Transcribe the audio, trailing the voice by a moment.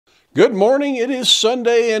Good morning, it is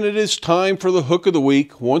Sunday and it is time for the Hook of the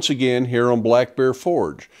Week, once again here on Black Bear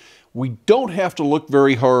Forge. We don't have to look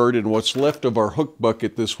very hard in what's left of our hook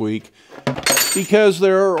bucket this week because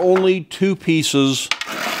there are only two pieces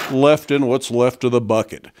left in what's left of the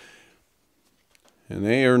bucket. And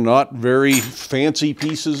they are not very fancy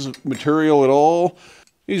pieces of material at all.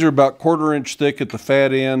 These are about 1/4 inch thick at the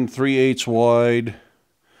fat end, 3/8 wide.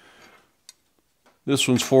 This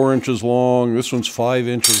one's 4 inches long, this one's 5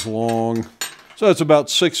 inches long. So that's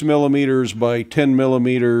about 6 millimeters by 10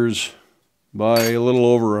 millimeters by a little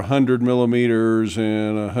over 100 millimeters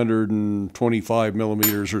and 125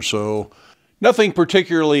 millimeters or so. Nothing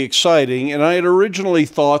particularly exciting, and I had originally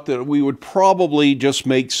thought that we would probably just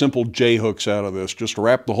make simple J-hooks out of this. Just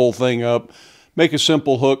wrap the whole thing up, make a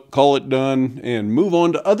simple hook, call it done, and move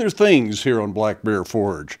on to other things here on Black Bear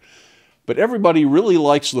Forge. But everybody really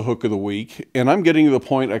likes the Hook of the Week, and I'm getting to the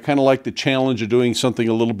point I kind of like the challenge of doing something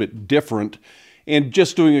a little bit different, and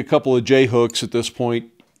just doing a couple of J-hooks at this point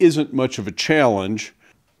isn't much of a challenge.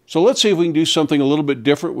 So let's see if we can do something a little bit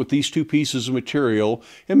different with these two pieces of material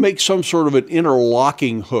and make some sort of an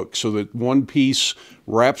interlocking hook so that one piece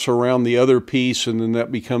wraps around the other piece and then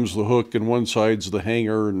that becomes the hook and one side's the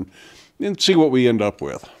hanger, and see what we end up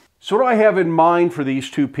with. So what I have in mind for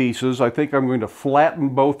these two pieces, I think I'm going to flatten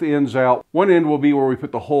both ends out. One end will be where we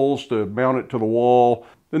put the holes to mount it to the wall.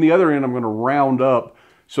 Then the other end I'm going to round up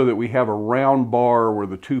so that we have a round bar where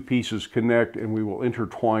the two pieces connect, and we will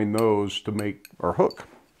intertwine those to make our hook.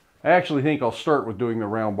 I actually think I'll start with doing the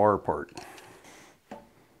round bar part.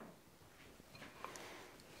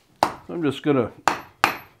 I'm just going to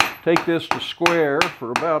take this to square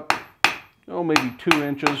for about, maybe 2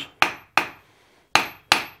 inches.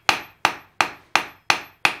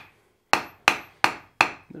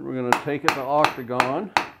 Then we're going to take it to octagon.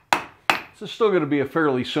 This is still going to be a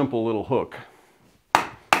fairly simple little hook.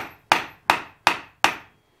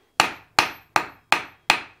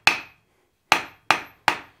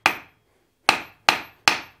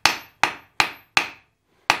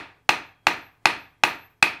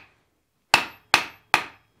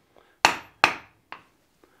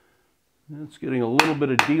 It's getting a little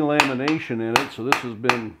bit of delamination in it, so this has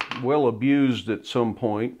been well abused at some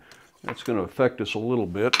point. That's going to affect us a little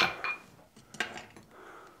bit.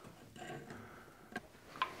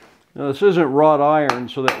 Now this isn't wrought iron,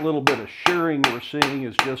 so that little bit of shearing we're seeing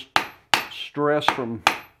is just stress from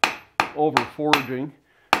over forging.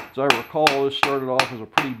 As I recall, this started off as a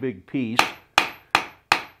pretty big piece.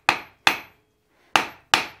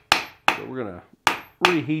 So we're going to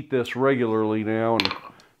reheat this regularly now and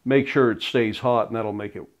make sure it stays hot, and that'll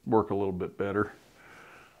make it work a little bit better.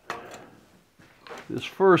 This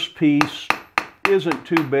first piece isn't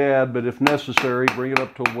too bad, but if necessary, bring it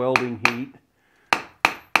up to welding heat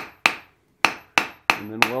and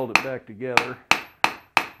then weld it back together.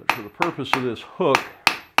 But for the purpose of this hook,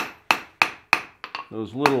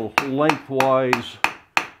 those little lengthwise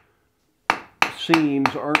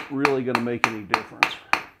seams aren't really going to make any difference.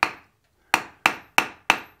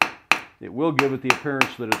 It will give it the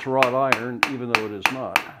appearance that it's wrought iron, even though it is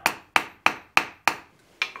not.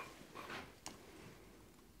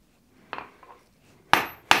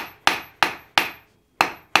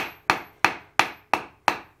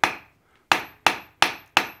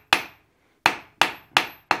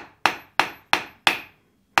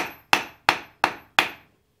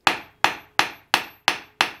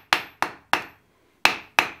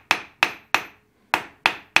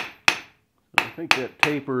 I think that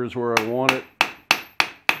taper is where I want it.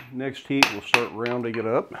 Next heat, we'll start rounding it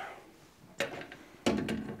up.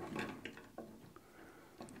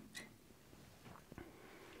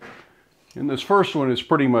 And this first one is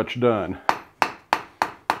pretty much done.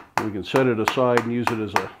 We can set it aside and use it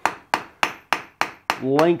as a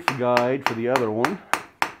length guide for the other one.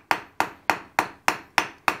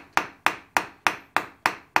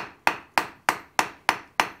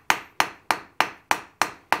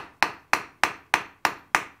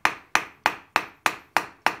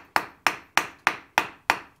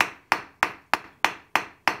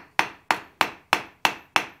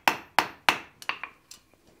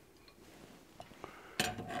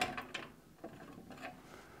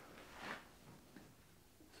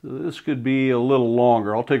 So this could be a little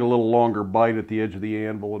longer. I'll take a little longer bite at the edge of the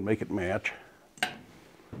anvil and make it match.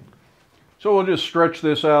 So we'll just stretch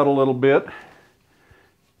this out a little bit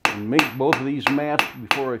and make both of these match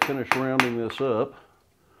before I finish rounding this up,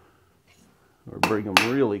 or bring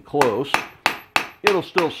them really close. It'll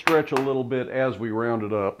still stretch a little bit as we round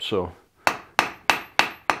it up, so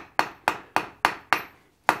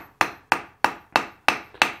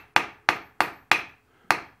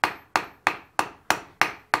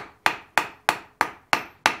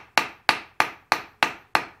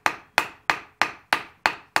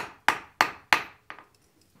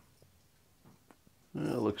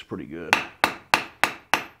looks pretty good.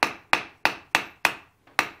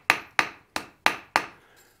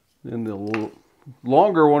 Then the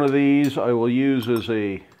longer one of these I will use as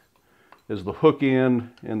the hook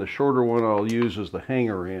end, and the shorter one I'll use as the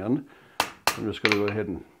hanger end. I'm just going to go ahead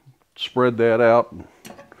and spread that out and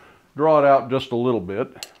draw it out just a little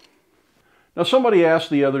bit. Now, somebody asked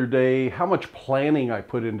the other day how much planning I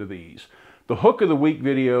put into these. The Hook of the Week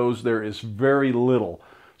videos, there is very little.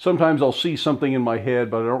 Sometimes I'll see something in my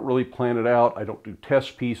head, but I don't really plan it out. I don't do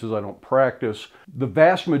test pieces. I don't practice. The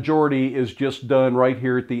vast majority is just done right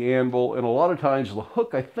here at the anvil, and a lot of times the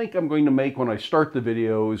hook I think I'm going to make when I start the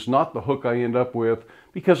video is not the hook I end up with,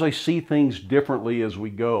 because I see things differently as we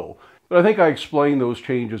go. But I think I explained those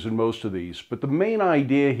changes in most of these. But the main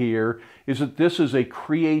idea here is that this is a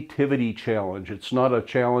creativity challenge. It's not a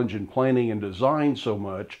challenge in planning and design so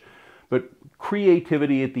much, but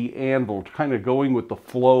creativity at the anvil, kind of going with the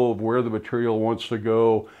flow of where the material wants to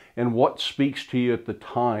go and what speaks to you at the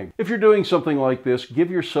time. If you're doing something like this,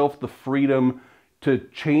 give yourself the freedom to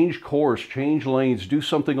change course, change lanes, do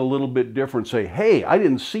something a little bit different. Say, hey, I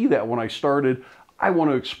didn't see that when I started. I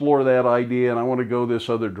want to explore that idea and I want to go this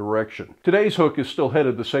other direction. Today's hook is still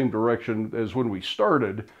headed the same direction as when we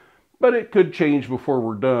started, but it could change before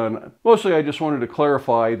we're done. Mostly I just wanted to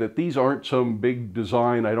clarify that these aren't some big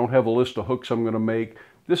design. I don't have a list of hooks I'm going to make.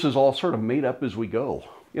 This is all sort of made up as we go.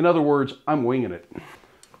 In other words, I'm winging it. I'm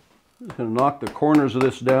just going to knock the corners of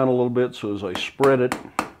this down a little bit so as I spread it,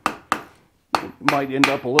 it might end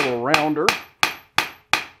up a little rounder.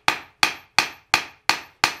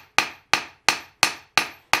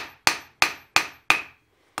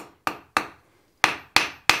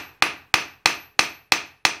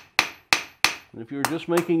 And if you were just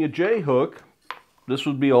making a J-hook, this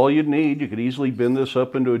would be all you'd need. You could easily bend this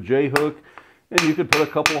up into a J-hook, and you could put a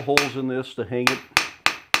couple of holes in this to hang it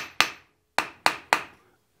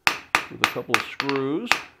with a couple of screws.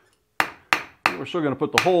 And we're still going to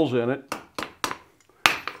put the holes in it,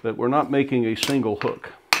 but we're not making a single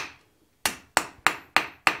hook.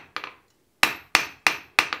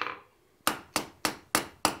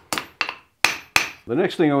 The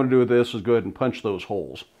next thing I want to do with this is go ahead and punch those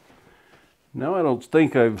holes. Now, I don't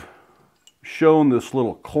think I've shown this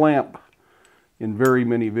little clamp in very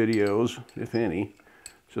many videos, if any.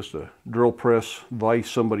 It's just a drill press vise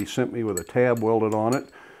somebody sent me with a tab welded on it.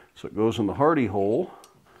 So it goes in the hardy hole.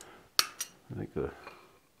 I think the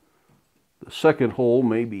second hole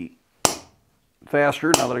may be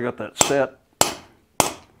faster now that I got that set.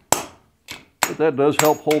 But that does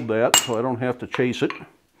help hold that, so I don't have to chase it.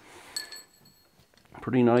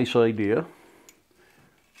 Pretty nice idea.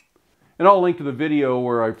 And I'll link to the video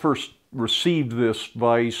where I first received this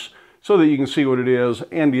vise so that you can see what it is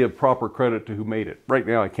and give proper credit to who made it. Right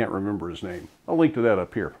now I can't remember his name. I'll link to that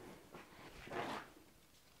up here.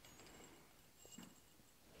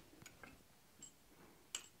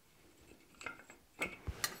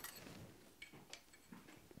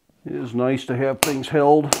 It is nice to have things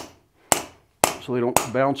held so they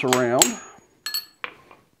don't bounce around.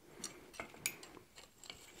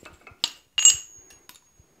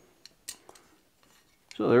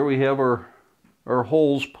 So there we have our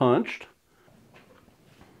holes punched.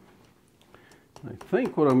 I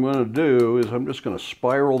think what I'm going to do is I'm just going to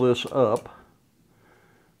spiral this up.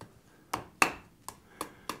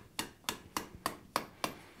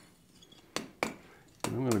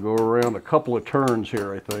 I'm going to go around a couple of turns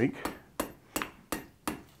here, I think.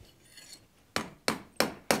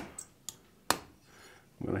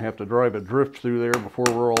 I'm going to have to drive a drift through there before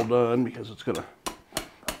we're all done because it's going to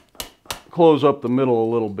close up the middle a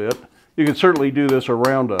little bit. You can certainly do this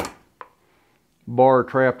around a bar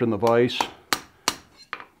trapped in the vise.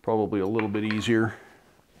 Probably a little bit easier.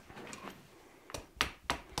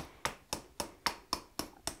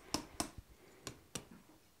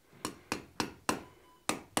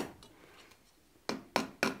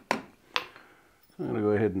 I'm going to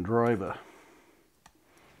go ahead and drive a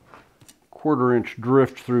 1/4 inch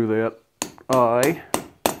drift through that eye.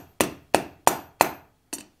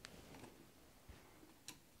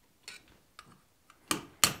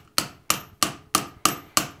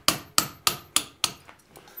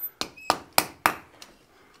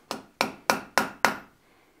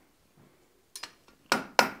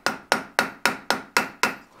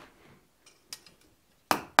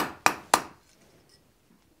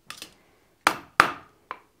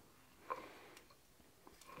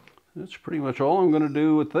 That's pretty much all I'm going to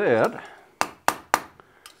do with that.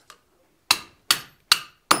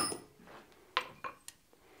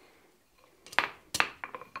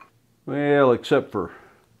 Well, except for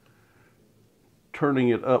turning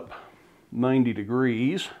it up 90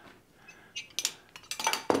 degrees.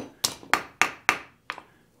 I'm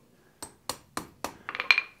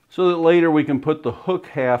so that later we can put the hook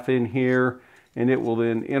half in here and it will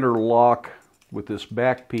then interlock with this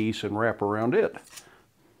back piece and wrap around it.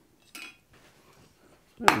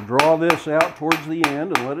 So draw this out towards the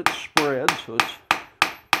end and let it spread so it's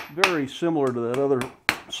very similar to that other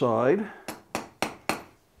side.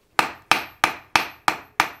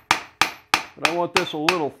 But I want this a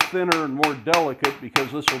little thinner and more delicate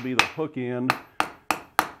because this will be the hook end.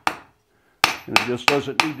 And it just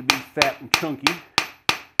doesn't need to be fat and chunky.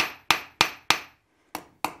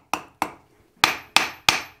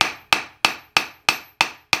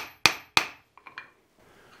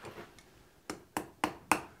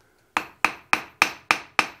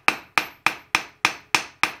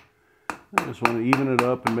 I just want to even it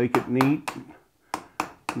up and make it neat.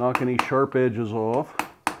 Knock any sharp edges off.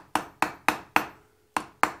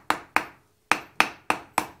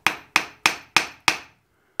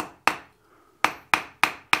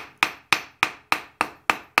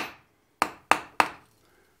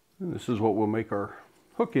 And this is what we'll make our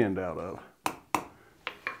hook end out of.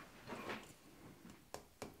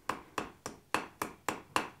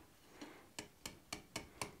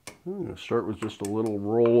 I'm going to start with just a little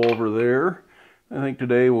roll over there. I think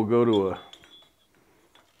today we'll go to a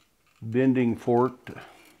bending fork to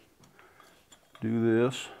do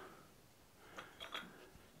this.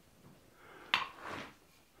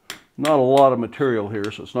 Not a lot of material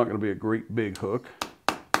here, so it's not going to be a great big hook.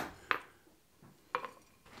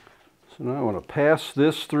 So now I want to pass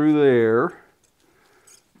this through there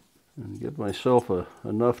and give myself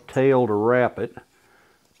enough tail to wrap it.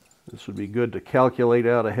 This would be good to calculate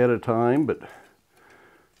out ahead of time, but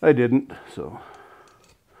I didn't, so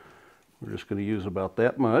we're just going to use about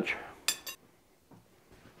that much.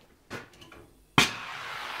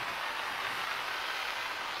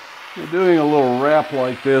 Doing a little wrap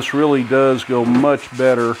like this really does go much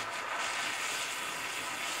better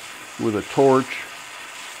with a torch.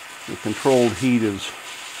 The controlled heat is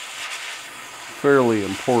fairly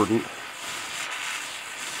important.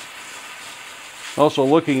 Also,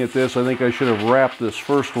 looking at this, I think I should have wrapped this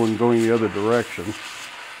first one going the other direction.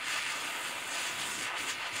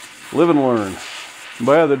 Live and learn.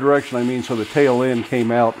 By other direction, I mean so the tail end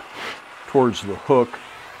came out towards the hook,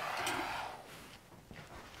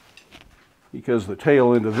 because the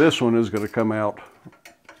tail end of this one is going to come out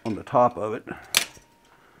on the top of it.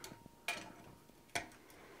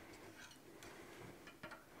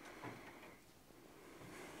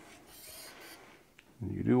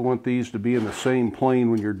 You do want these to be in the same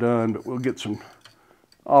plane when you're done, but we'll get some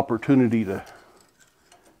opportunity to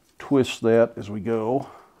twist that as we go.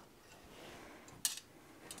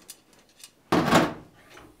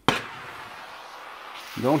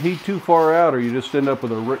 Don't heat too far out or you just end up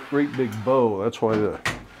with a great big bow. That's why the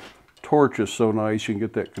torch is so nice. You can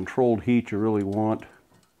get that controlled heat you really want.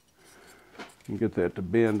 You can get that to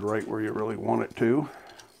bend right where you really want it to.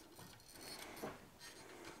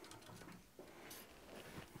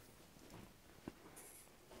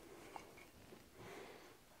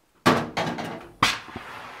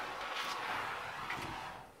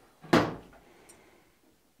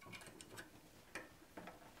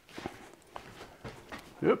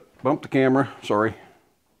 Yep, bumped the camera, sorry.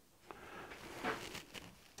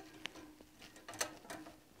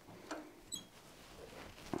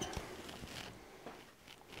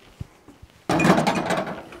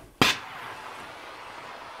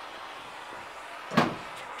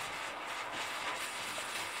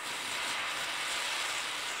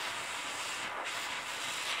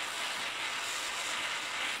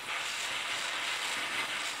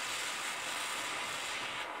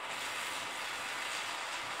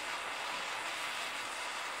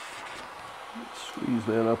 Squeeze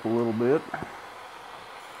that up a little bit.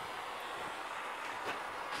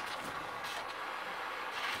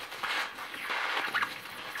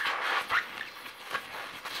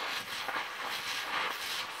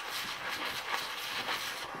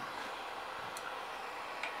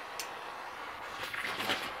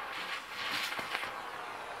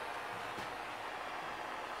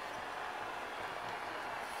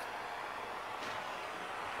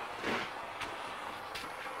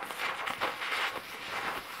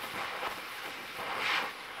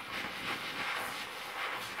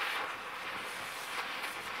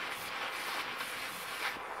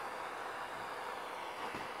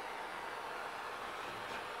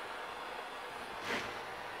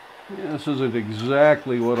 Yeah, this isn't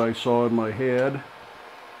exactly what I saw in my head.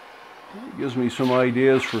 It gives me some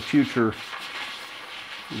ideas for future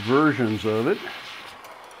versions of it.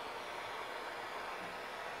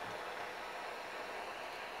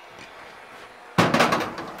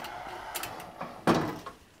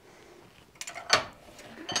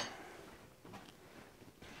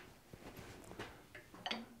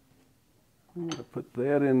 I'm going to put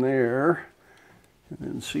that in there and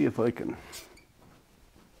then see if I can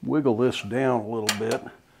wiggle this down a little bit.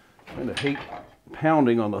 I kind of hate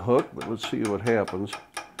pounding on the hook, but let's see what happens.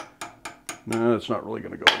 No, it's not really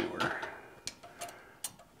going to go anywhere.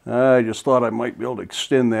 I just thought I might be able to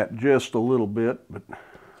extend that just a little bit, but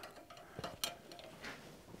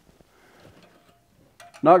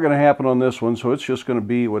not going to happen on this one, so it's just going to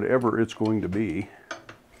be whatever it's going to be.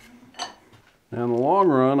 Now in the long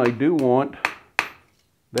run, I do want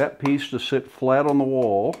that piece to sit flat on the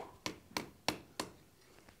wall.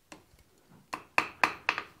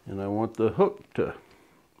 And I want the hook to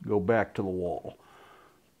go back to the wall.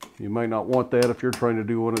 You might not want that if you're trying to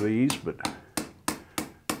do one of these, but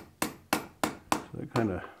that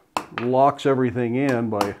kind of locks everything in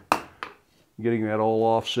by getting that all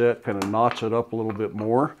offset, kind of knots it up a little bit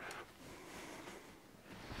more.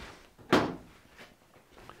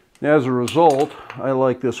 As a result, I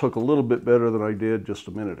like this hook a little bit better than I did just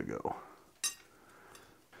a minute ago.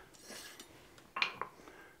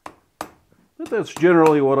 But that's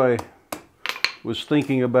generally what I was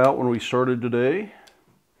thinking about when we started today.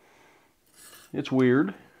 It's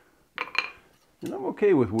weird, and I'm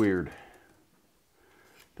okay with weird.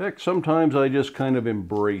 In fact, sometimes I just kind of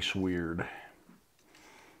embrace weird.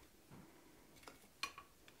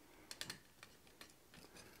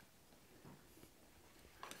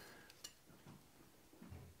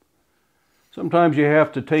 Sometimes you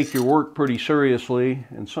have to take your work pretty seriously,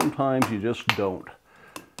 and sometimes you just don't.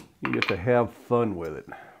 You get to have fun with it.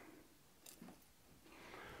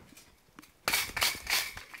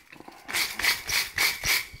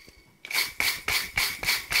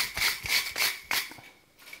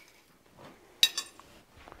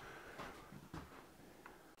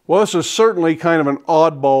 Well, this is certainly kind of an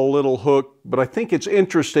oddball little hook, but I think it's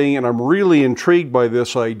interesting and I'm really intrigued by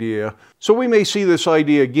this idea. So we may see this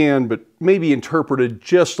idea again, but maybe interpreted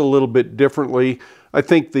just a little bit differently. I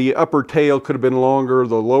think the upper tail could have been longer,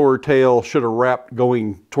 the lower tail should have wrapped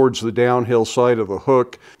going towards the downhill side of the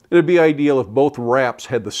hook. It'd be ideal if both wraps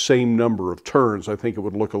had the same number of turns. I think it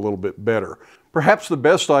would look a little bit better. Perhaps the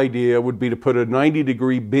best idea would be to put a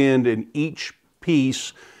 90-degree bend in each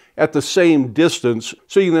piece at the same distance,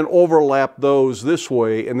 so you can then overlap those this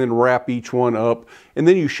way and then wrap each one up, and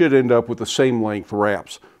then you should end up with the same length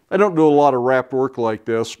wraps. I don't do a lot of wrap work like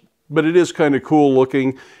this, but it is kind of cool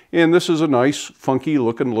looking, and this is a nice, funky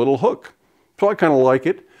looking little hook. So I kind of like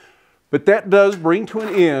it. But that does bring to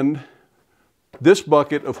an end this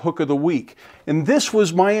bucket of Hook of the Week. And this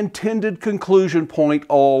was my intended conclusion point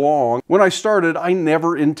all along. When I started, I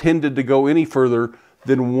never intended to go any further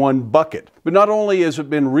than one bucket. But not only has it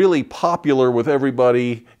been really popular with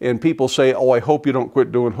everybody, and people say, oh, I hope you don't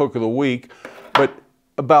quit doing Hook of the Week, but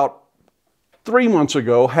about 3 months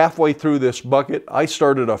ago, halfway through this bucket, I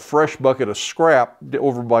started a fresh bucket of scrap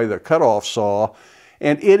over by the cutoff saw,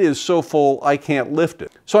 and it is so full I can't lift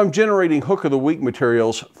it. So I'm generating Hook of the Week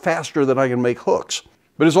materials faster than I can make hooks.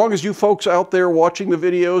 But as long as you folks out there watching the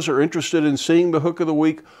videos are interested in seeing the Hook of the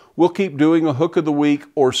Week, we'll keep doing a Hook of the Week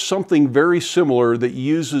or something very similar that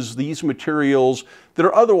uses these materials that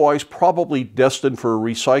are otherwise probably destined for a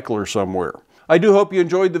recycler somewhere. I do hope you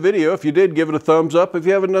enjoyed the video. If you did, give it a thumbs up. If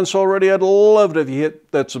you haven't done so already, I'd love it if you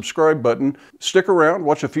hit that subscribe button. Stick around,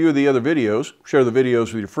 watch a few of the other videos, share the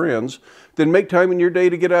videos with your friends, then make time in your day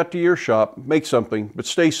to get out to your shop, make something, but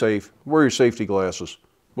stay safe, wear your safety glasses.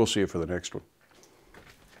 We'll see you for the next one.